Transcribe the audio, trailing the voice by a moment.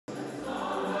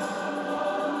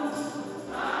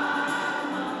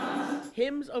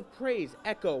Hymns of praise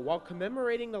echo while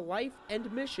commemorating the life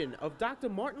and mission of Dr.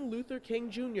 Martin Luther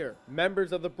King Jr.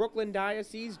 Members of the Brooklyn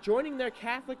Diocese joining their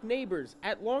Catholic neighbors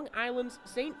at Long Island's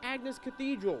St. Agnes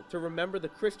Cathedral to remember the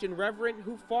Christian reverend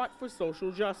who fought for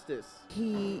social justice.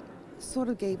 He sort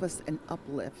of gave us an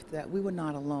uplift that we were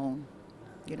not alone.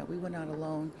 We were not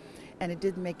alone. And it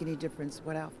didn't make any difference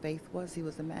what our faith was. He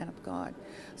was a man of God.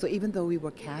 So even though we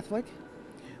were Catholic,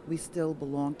 we still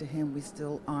belong to him. We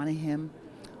still honor him.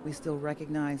 We still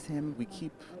recognize him. We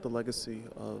keep the legacy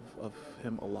of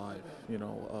him alive,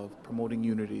 of promoting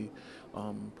unity,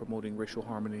 promoting racial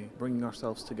harmony, bringing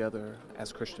ourselves together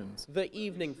as Christians. The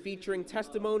evening featuring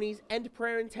testimonies and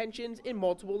prayer intentions in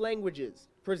multiple languages.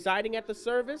 Presiding at the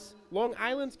service, Long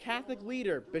Island's Catholic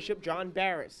leader, Bishop John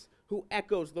Barris, who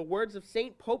echoes the words of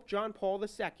St. Pope John Paul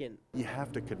II. You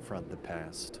have to confront the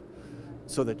past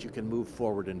so that you can move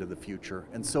forward into the future.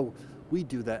 And so we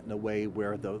do that in a way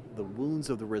where the wounds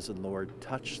of the risen Lord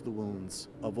touch the wounds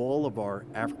of all of our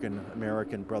African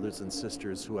American brothers and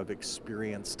sisters who have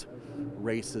experienced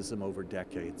racism over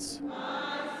decades.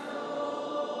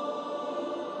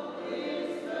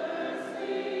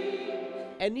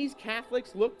 And these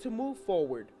Catholics look to move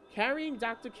forward, carrying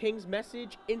Dr. King's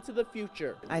message into the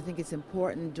future. I think it's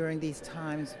important during these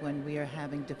times when we are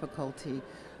having difficulty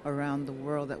around the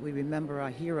world that we remember our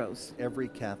heroes. Every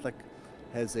Catholic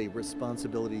has a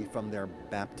responsibility from their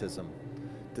baptism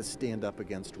to stand up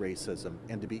against racism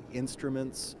and to be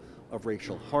instruments of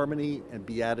racial harmony and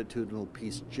beatitudinal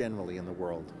peace generally in the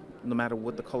world. No matter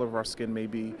what the color of our skin may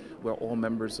be, we're all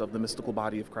members of the mystical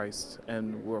body of Christ,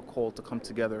 and we're called to come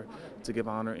together to give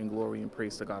honor and glory and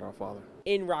praise to God our Father.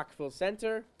 In Rockville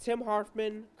Centre, Tim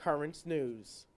Harfmann, Currents News.